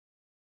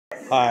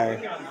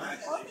Hi.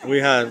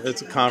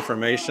 It's a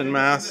confirmation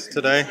mass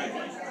today.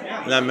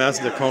 La messe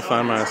de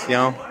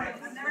confirmation.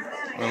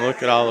 And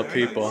look at all the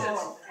people.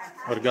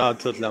 Regarde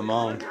tout le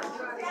monde.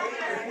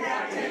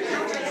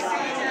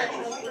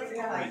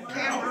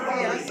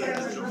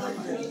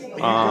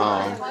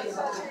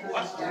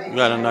 We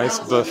got a nice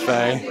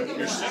buffet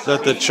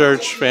that the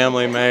church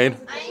family made.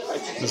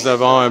 Nous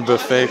avons un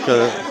buffet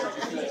que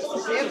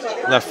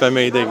la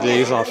famille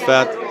d'église en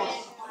fait.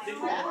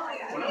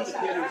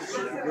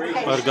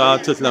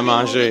 Regarde tout le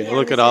manger.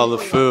 Look at all the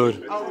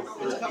food.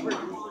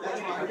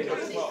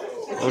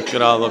 Look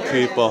at all the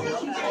people.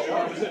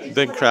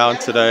 Big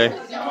crowd today.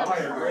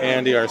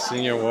 Andy, our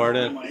senior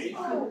warden.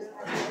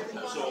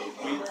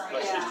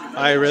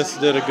 Iris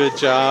did a good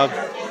job.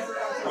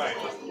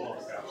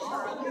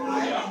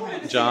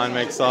 John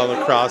makes all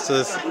the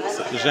crosses.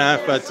 Jean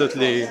fait toutes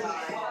les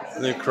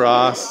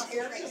crosses.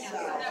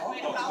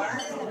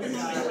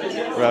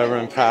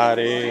 Reverend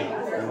Patty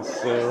and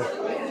Sue.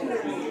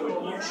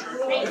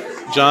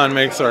 John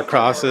makes our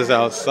crosses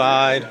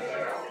outside.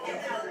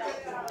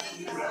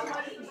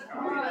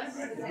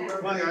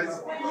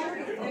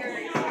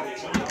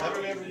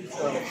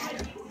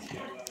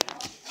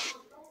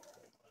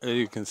 As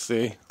you can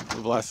see, the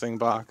blessing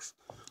box.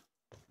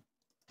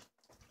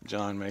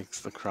 John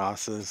makes the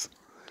crosses,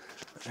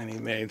 and he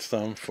made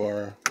some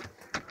for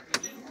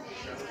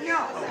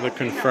the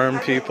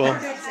confirmed people,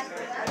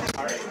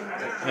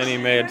 and he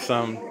made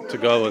some to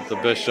go with the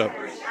bishop.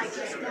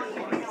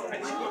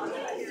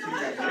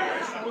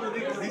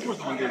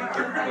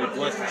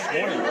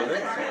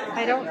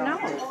 I don't know.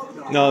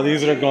 No,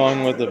 these are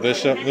going with the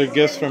bishop. The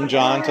gifts from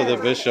John to the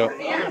bishop.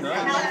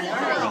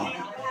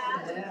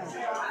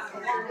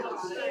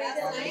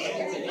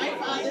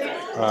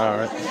 All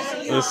right,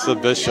 this is the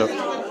bishop,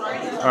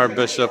 our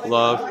Bishop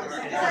Love.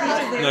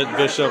 That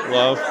Bishop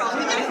Love.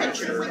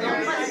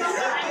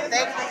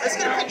 Let's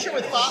get a picture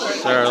with Father.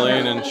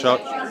 Charlene and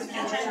Chuck.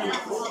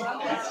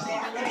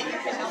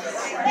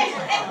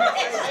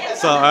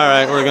 So, all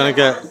right, we're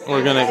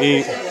gonna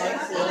eat.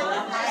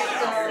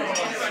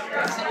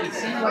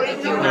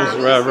 There's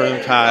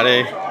Reverend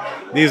Patty.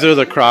 These are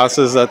the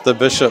crosses that the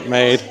bishop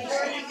made.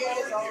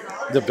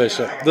 These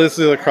are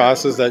the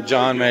crosses that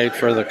John made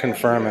for the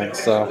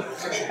confirmants. So,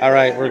 all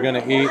right, we're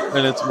gonna eat,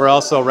 and we're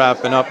also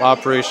wrapping up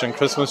Operation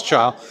Christmas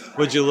Child.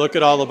 Would you look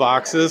at all the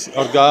boxes?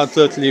 Regarde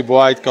toutes les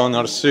boîtes qu'on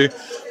a reçues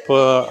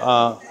pour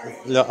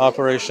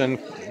l'Operation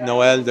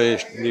Noël des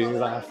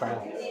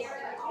enfants.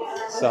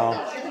 So,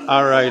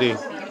 all righty,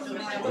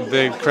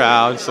 big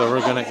crowd. So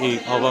we're gonna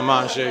eat. On va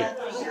manger.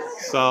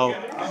 So,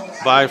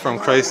 bye from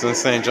Christ and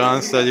St.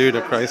 John's. Salut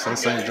to Christ and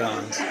St.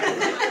 John's.